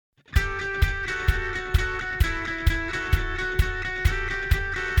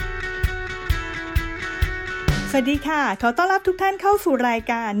สวัสดีค่ะขอต้อนรับทุกท่านเข้าสู่ราย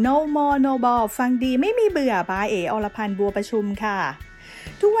การ No More No Ball ฟังดีไม่มีเบื่อบายเออรพันธ์บัวประชุมค่ะ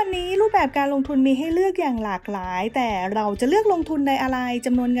ทุกวันนี้รูปแบบการลงทุนมีให้เลือกอย่างหลากหลายแต่เราจะเลือกลงทุนในอะไรจ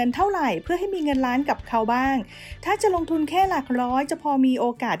ำนวนเงินเท่าไหร่เพื่อให้มีเงินล้านกับเขาบ้างถ้าจะลงทุนแค่หลักร้อยจะพอมีโอ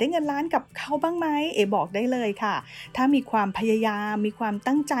กาสได้เงินล้านกับเขาบ้างไหมบอกได้เลยค่ะถ้ามีความพยายามมีความ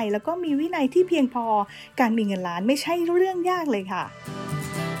ตั้งใจแล้วก็มีวินัยที่เพียงพอการมีเงินล้านไม่ใช่เรื่องยากเลยค่ะ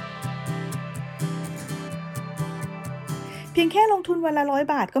เพียงแค่ลงทุนวันละ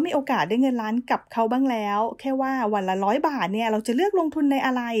100 บาทก็มีโอกาสได้เงินล้านกับเขาบ้างแล้วแค่ว่าวันละ100 บาทเนี่ยเราจะเลือกลงทุนในอ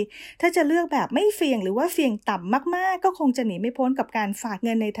ะไรถ้าจะเลือกแบบไม่เสี่ยงหรือว่าเสี่ยงต่ำมากๆก็คงจะหนีไม่พ้นกับการฝากเ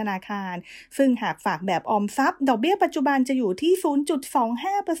งินในธนาคารซึ่งหากฝากแบบออมทรัพย์ดอกเบี้ยปัจจุบันจะอยู่ที่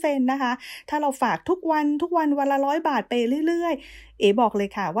 0.25% นะคะถ้าเราฝากทุกวันวันละ100 บาทไปเรื่อยๆบอกเลย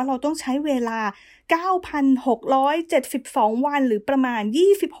ค่ะว่าเราต้องใช้เวลา 9,672 วันหรือประมาณ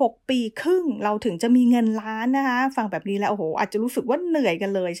26 ปีครึ่งเราถึงจะมีเงินล้านนะคะฟังแบบนี้แล้วโอ้โหอาจจะรู้สึกว่าเหนื่อยกั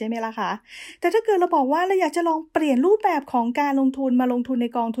นเลยใช่ไหมล่ะคะแต่ถ้าเกิดเราบอกว่าเราอยากจะลองเปลี่ยนรูปแบบของการลงทุนมาลงทุนใน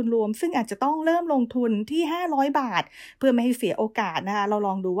กองทุนรวมซึ่งอาจจะต้องเริ่มลงทุนที่500 บาทเพื่อไม่ให้เสียโอกาสนะคะเราล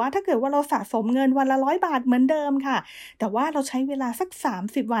องดูว่าถ้าเกิดว่าเราสะสมเงินวันละ100 บาทเหมือนเดิมค่ะแต่ว่าเราใช้เวลาสัก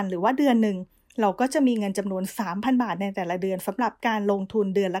30 วันหรือว่าเดือนนึงเราก็จะมีเงินจำนวน 3,000 บาทในแต่ละเดือนสำหรับการลงทุน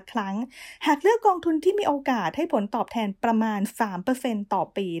เดือนละครั้งหากเลือกกองทุนที่มีโอกาสให้ผลตอบแทนประมาณ 3% ต่อ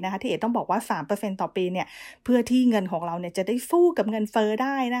ปีนะคะที่ต้องบอกว่า 3% ต่อปีเนี่ยเพื่อที่เงินของเราเนี่ยจะได้ฟู่กับเงินเฟ้อไ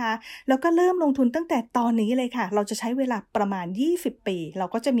ด้นะคะแล้วก็เริ่มลงทุนตั้งแต่ตอนนี้เลยค่ะเราจะใช้เวลาประมาณ20 ปีเรา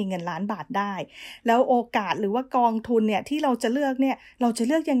ก็จะมีเงินล้านบาทได้แล้วโอกาสหรือว่ากองทุนเนี่ยที่เราจะเลือกเนี่ยเราจะเ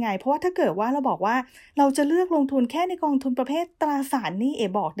ลือกยังไงเพราะว่าถ้าเกิดว่าเราบอกว่าเราจะเลือกลงทุนแค่ในกองทุนประเภทตราสารหนี้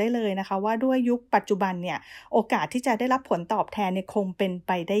บอกได้เลยนะคะว่าด้วยยุคปัจจุบันเนี่ยโอกาสที่จะได้รับผลตอบแทนเนี่ยคงเป็นไ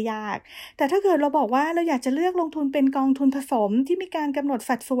ปได้ยากแต่ถ้าเกิดเราบอกว่าเราอยากจะเลือกลงทุนเป็นกองทุนผสมที่มีการกำหนด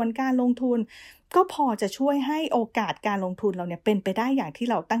สัดส่วนการลงทุนก็พอจะช่วยให้โอกาสการลงทุนเราเนี่ยเป็นไปได้อย่างที่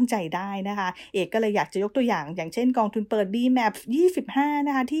เราตั้งใจได้นะคะก็เลยอยากจะยกตัวอย่างเช่นกองทุนเปิด BMAP 25น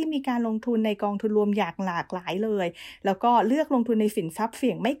ะคะที่มีการลงทุนในกองทุนรวมอย่างหลากหลายเลยแล้วก็เลือกลงทุนในสินทรัพย์เ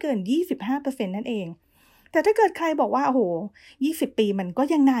สี่ยงไม่เกิน 25% นั่นเองแต่ถ้าเกิดใครบอกว่าโอ้โห20 ปีมันก็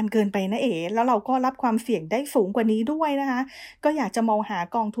ยังนานเกินไปนะแล้วเราก็รับความเสี่ยงได้สูงกว่านี้ด้วยนะคะก็อยากจะมองหา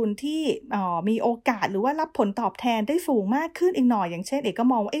กองทุนที่มีโอกาสหรือว่ารับผลตอบแทนได้สูงมากขึ้นอีกหน่อยอย่างเช่นก็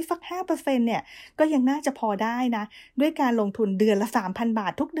มองว่าสัก 5% เนี่ยก็ยังน่าจะพอได้นะด้วยการลงทุนเดือนละ 3,000 บา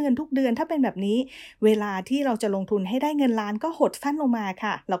ททุกเดือนถ้าเป็นแบบนี้เวลาที่เราจะลงทุนให้ได้เงินล้านก็หดสั้นลงมา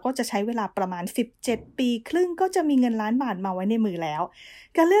ค่ะเราก็จะใช้เวลาประมาณ17 ปีครึ่งก็จะมีเงินล้านบาทมาไว้ในมือแล้ว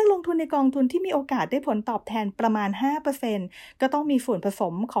การเลือกลงทุนในกองทุนที่มีโอกาสได้ผลตอบแทนประมาณ 5% ก็ต้องมีส่วนผส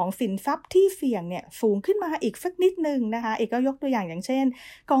มของสินทรัพย์ที่เสี่ยงเนี่ยสูงขึ้นมาอีกสักนิดนึงนะคะก็ยกตัวอย่างเช่น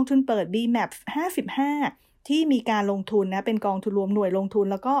กองทุนเปิด BMAP 55ที่มีการลงทุนนะเป็นกองทุนรวมหน่วยลงทุน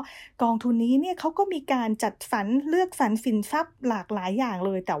แล้วก็กองทุนนี้เนี่ยเขาก็มีการจัดสรรเลือกสรรสินทรัพย์หลากหลายอย่างเ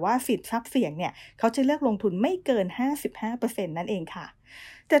ลยแต่ว่าสินทรัพย์เสี่ยงเนี่ยเขาจะเลือกลงทุนไม่เกิน 55% นั่นเองค่ะ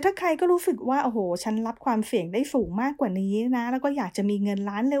แต่ถ้าใครก็รู้สึกว่าโอ้โหฉันรับความเสี่ยงได้สูงมากกว่านี้นะแล้วก็อยากจะมีเงิน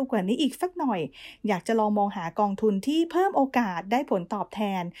ล้านเร็วกว่านี้อีกสักหน่อยอยากจะลองมองหากองทุนที่เพิ่มโอกาสได้ผลตอบแท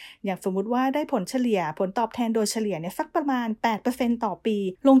นอย่างสมมุติว่าได้ผลเฉลี่ยผลตอบแทนโดยเฉลี่ยเนี่ยสักประมาณ 8% ต่อปี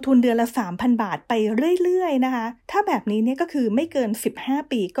ลงทุนเดือนละ 3,000 บาทไปเรื่อยๆนะคะถ้าแบบนี้เนี่ยก็คือไม่เกิน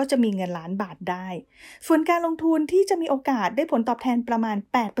15 ปีก็จะมีเงินล้านบาทได้ส่วนการลงทุนที่จะมีโอกาสได้ผลตอบแทนประมาณ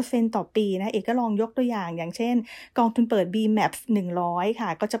 8% ต่อปีนะก็ลองยกตัวอย่างเช่นกองทุนเปิด BMAP 100ค่ะ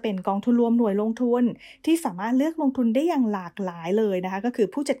ก็จะเป็นกองทุนรวมหน่วยลงทุนที่สามารถเลือกลงทุนได้อย่างหลากหลายเลยนะคะก็คือ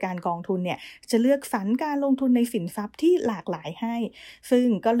ผู้จัดการกองทุนเนี่ยจะเลือกสรรการลงทุนในสินทรัพย์ที่หลากหลายให้ซึ่ง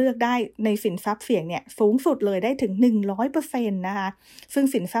ก็เลือกได้ในสินทรัพย์เสี่ยงเนี่ยสูงสุดเลยได้ถึง 100% นะคะซึ่ง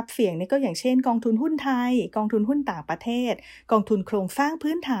สินทรัพย์เสี่ยงนี่ก็อย่างเช่นกองทุนหุ้นไทยกองทุนหุ้นต่างประเทศกองทุนโครงสร้าง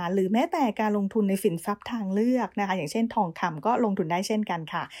พื้นฐานหรือแม้แต่การลงทุนในสินทรัพย์ทางเลือกนะคะอย่างเช่นทองคำก็ลงทุนได้เช่นกัน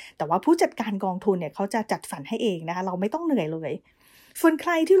ค่ะแต่ว่าผู้จัดการกองทุนเนี่ยเขาจะจัดสรรให้เองนะคะเราไม่ต้องเหนื่อยเลยส่วนใค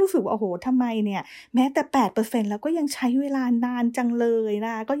รที่รู้สึกว่าโอ้โหทำไมเนี่ยแม้แต่ 8% แล้วก็ยังใช้เวลานานจังเลยน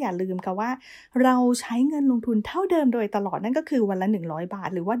ะก็อย่าลืมค่ะว่าเราใช้เงินลงทุนเท่าเดิมโดยตลอดนั่นก็คือวันละ100 บาท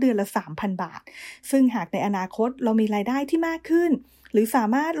หรือว่าเดือนละ 3,000 บาทซึ่งหากในอนาคตเรามีรายได้ที่มากขึ้นหรือสา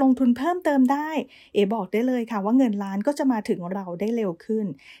มารถลงทุนเพิ่มเติมได้บอกได้เลยค่ะว่าเงินล้านก็จะมาถึงเราได้เร็วขึ้น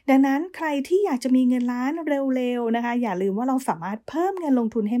ดังนั้นใครที่อยากจะมีเงินล้านเร็วๆนะคะอย่าลืมว่าเราสามารถเพิ่มเงินลง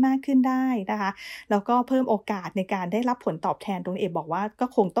ทุนให้มากขึ้นได้นะคะแล้วก็เพิ่มโอกาสในการได้รับผลตอบแทนตรงบอกว่าก็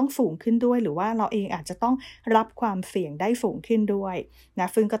คงต้องสูงขึ้นด้วยหรือว่าเราเองอาจจะต้องรับความเสี่ยงได้สูงขึ้นด้วยนะ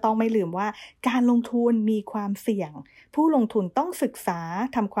ซึ่งก็ต้องไม่ลืมว่าการลงทุนมีความเสี่ยงผู้ลงทุนต้องศึกษา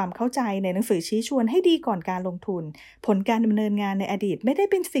ทำความเข้าใจในหนังสือชี้ชวนให้ดีก่อนการลงทุนผลการดำเนินงานในอ ดีตไม่ได้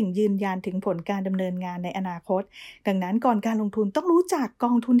เป็นสิ่งยืนยันถึงผลการดำเนินงานในอนาคตดังนั้นก่อนการลงทุนต้องรู้จักก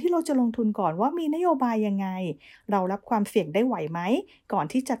องทุนที่เราจะลงทุนก่อนว่ามีนโยบายยังไงเรารับความเสี่ยงได้ไหวไหมก่อน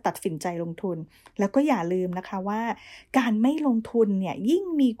ที่จะตัดสินใจลงทุนแล้วก็อย่าลืมนะคะว่าการไม่ลงทุนเนี่ยยิ่ง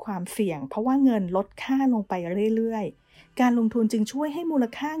มีความเสี่ยงเพราะว่าเงินลดค่าลงไปเรื่อยๆการลงทุนจึงช่วยให้มูล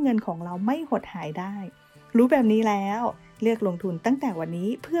ค่าเงินของเราไม่หดหายได้รู้แบบนี้แล้วเลือกลงทุนตั้งแต่วันนี้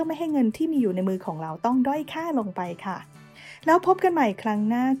เพื่อไม่ให้เงินที่มีอยู่ในมือของเราต้องด้อยค่าลงไปค่ะแล้วพบกันใหม่ครั้ง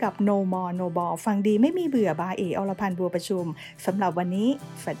หน้ากับ No More No Ball ฟังดีไม่มีเบื่อบายเออรพันธ์บัวประชุมสำหรับวันนี้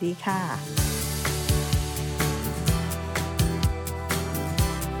สวัสดีค่ะ